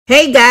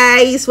Hey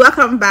guys,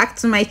 welcome back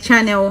to my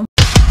channel.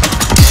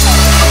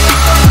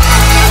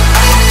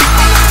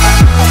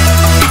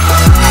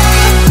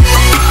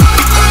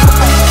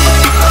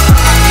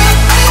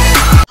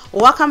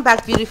 Welcome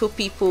back, beautiful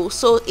people.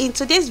 So in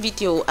today's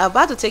video, I'm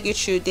about to take you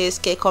through this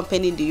care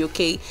company in the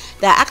UK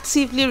that are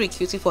actively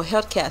recruiting for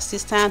healthcare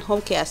assistant,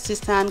 home care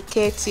assistant,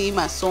 care team,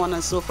 and so on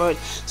and so forth.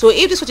 So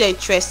if this is what you're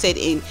interested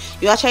in,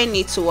 you actually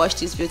need to watch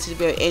this video to the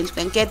very end. You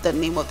can get the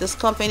name of this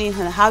company and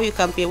how you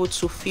can be able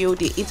to fill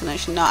the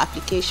international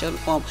application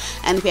form.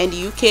 And if you're in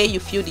the UK, you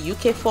fill the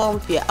UK form.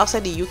 If you're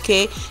outside the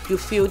UK, you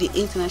fill the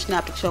international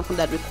application form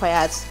that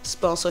requires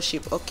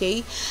sponsorship.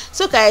 Okay,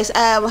 so guys,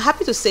 I'm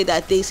happy to say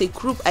that there's a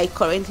group I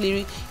currently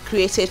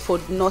created for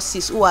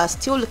nurses who are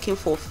still looking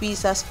for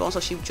visa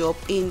sponsorship job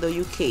in the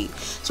UK.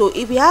 So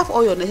if you have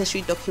all your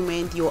necessary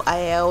documents, your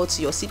IELTS,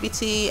 your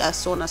CPT, and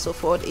so on and so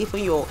forth,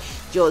 even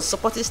your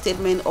supporting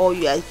statement, or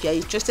you are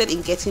interested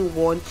in getting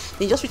one,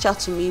 then just reach out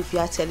to me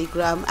via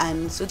Telegram,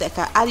 and so that I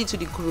can add you to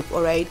the group.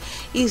 All right,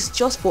 it's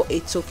just for a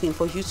token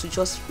for you to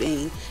just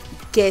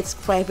get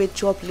private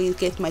job links,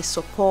 get my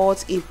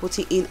support in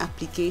putting in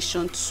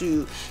application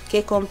to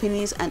care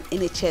companies and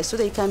NHS, so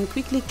that you can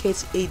quickly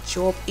get a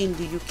job in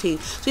the UK.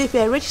 So if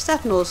you're a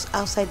registered nurse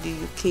outside the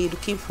UK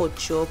looking for a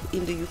job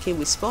in the UK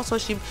with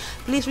sponsorship,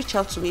 please reach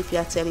out to me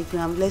via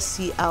Telegram. Let's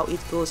see how it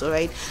goes. All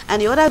right, and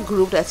the other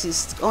group that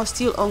is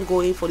still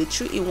ongoing for the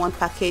 3-in-1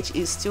 package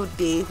is still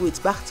there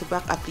with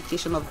back-to-back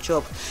application of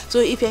job. So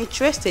if you're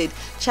interested,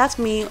 chat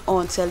me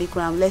on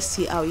Telegram. Let's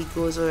see how it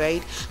goes. All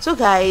right, so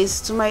guys,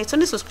 to my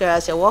returning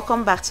subscribers, you're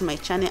welcome back to my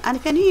channel, and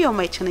if you're new on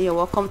my channel, you're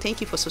welcome.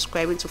 Thank you for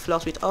subscribing to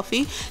Floss with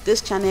Offie. This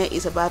channel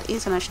is about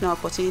international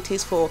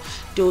opportunities for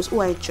those who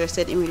are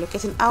interested in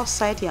relocating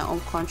outside their own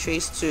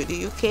countries to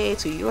the UK,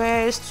 to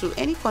US, to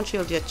any country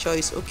of their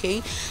choice.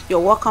 Okay, you're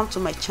welcome to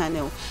my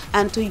channel.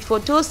 And for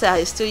those that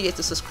are still yet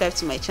to subscribe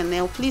to my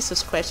channel, please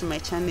subscribe to my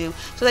channel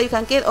so that you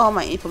can get all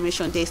my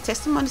information. There's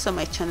testimonies on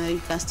my channel,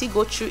 you can still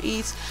go through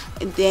it,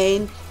 and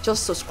then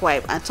just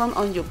subscribe and turn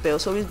on your bell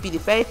so you'll be the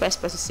very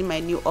first person to see my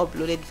new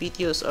uploaded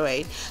videos. All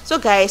right, so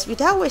guys,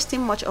 without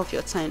wasting much of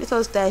your time, let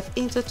us dive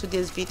into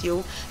today's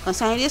video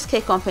concerning this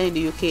care company in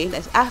the UK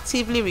that's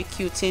actively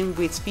recruiting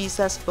with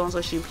visa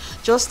sponsorship.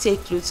 Just stay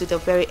glued to the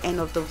very end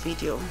of the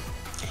video.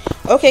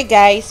 Okay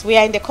guys, we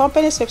are in the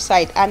company's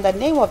website, and the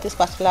name of this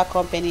particular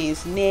company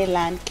is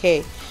Nayland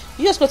Care.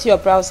 You just go to your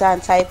browser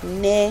and type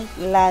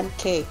Nayland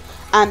Care,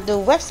 and the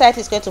website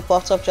is going to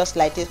pop up just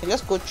like this. You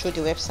just go through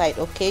the website.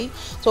 Okay,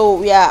 so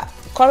we are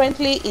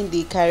currently in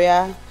the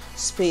career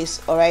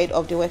space, all right,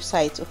 of the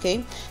website.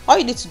 Okay, all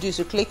you need to do is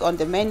to click on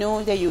the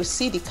menu, then you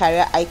see the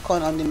career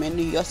icon on the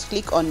menu. You just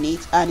click on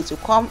it and it will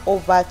come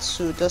over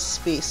to the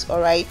space.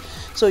 All right,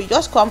 so you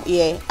just come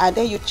here and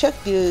then you check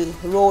the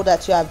role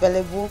that you are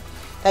available,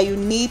 that you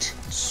need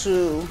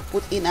to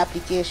put in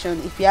application.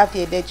 If you have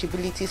the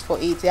eligibilities for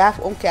it, they have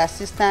home care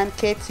assistant,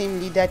 care team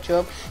leader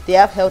job, they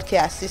have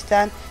healthcare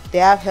assistant, they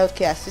have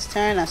healthcare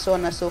assistant, and so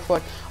on and so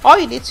forth. All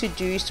you need to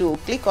do is to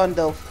click on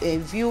the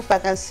view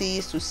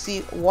vacancies to see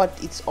what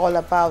it's all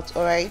about.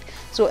 All right,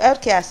 so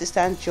healthcare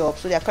assistant job,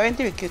 so they are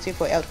currently recruiting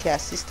for healthcare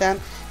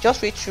assistant.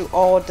 Just read through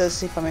all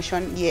this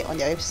information here on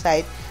their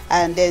website,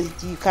 and then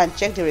you can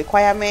check the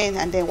requirement,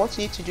 and then what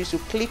you need to do is to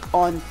click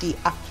on the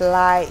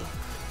apply.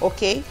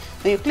 Okay,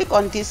 when you click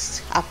on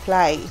this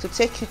apply, it will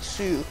take you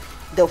to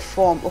the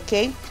form.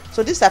 Okay,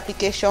 so this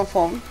application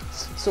form,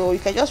 so you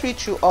can just read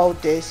through all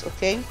this.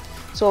 Okay,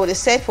 so they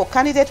said for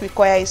candidates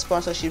requiring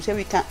sponsorship, so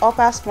we can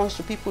offer sponsors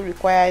to people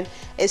requiring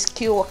a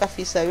skilled worker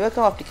visa. We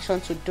welcome application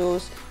to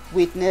those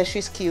with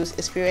necessary skills,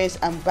 experience,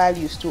 and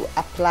values to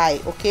apply.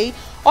 Okay,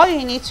 all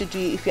you need to do,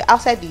 if you're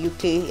outside the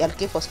UK, you're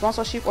looking for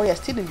sponsorship, or you're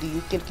still in the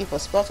UK looking for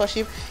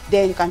sponsorship,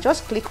 then you can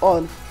just click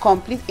on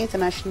complete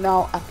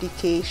international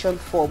application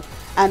form.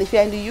 And if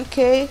you're in the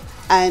UK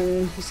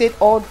and you said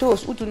all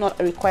those who do not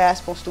require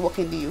sponsors to work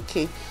in the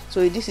UK,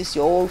 so this is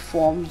your own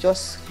form. You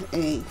just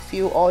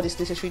fill all these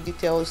necessary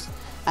details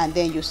and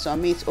then you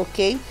submit.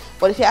 Okay,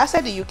 but if you're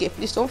outside the UK,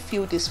 please don't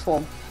fill this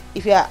form.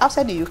 If you are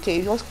outside the UK,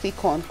 you just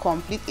click on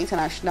complete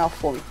international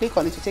form. You click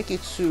on it to take you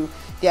to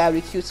their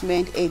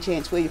recruitment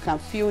agent, where you can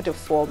fill the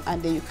form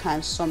and then you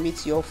can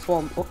submit your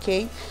form.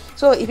 Okay,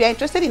 so if you're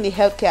interested in the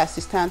healthcare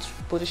assistant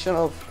position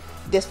of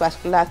this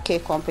particular care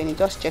company,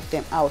 just check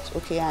them out.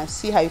 Okay, and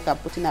see how you can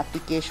put in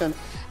application.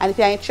 And if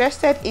you're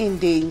interested in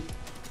the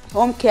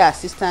home care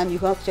assistant, you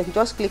can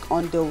just click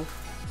on the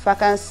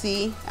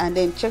vacancy and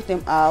then check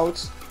them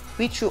out,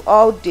 read through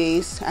all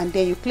this, and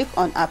then you click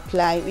on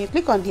apply. When you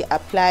click on the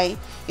apply,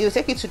 it will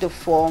take you to the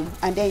form,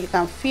 and then you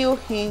can fill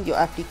in your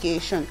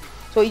application.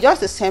 So it's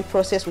just the same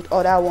process with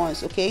other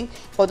ones. Okay,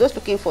 for those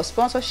looking for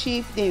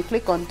sponsorship, then you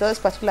click on this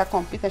particular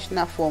complete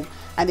national form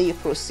and then you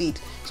proceed.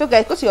 So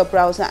guys, go to your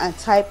browser and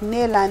type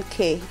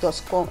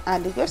naylandcare.com,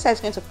 and the website is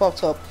going to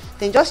pop up.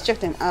 Then just check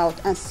them out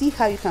and see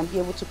how you can be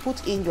able to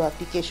put in your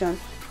application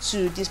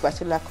to this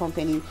particular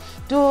company.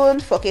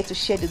 Don't forget to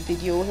share the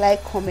video,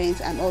 like,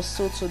 comment, and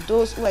also to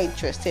those who are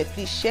interested,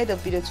 please share the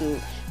video to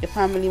the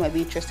family might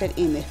be interested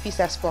in a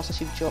visa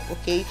sponsorship job.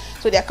 Okay,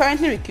 so they are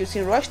currently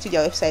recruiting. Rush to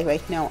their website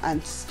right now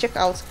and check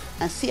out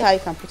and see how you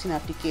can put in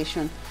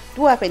application.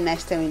 Do have a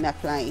nice time in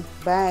applying.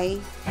 Bye.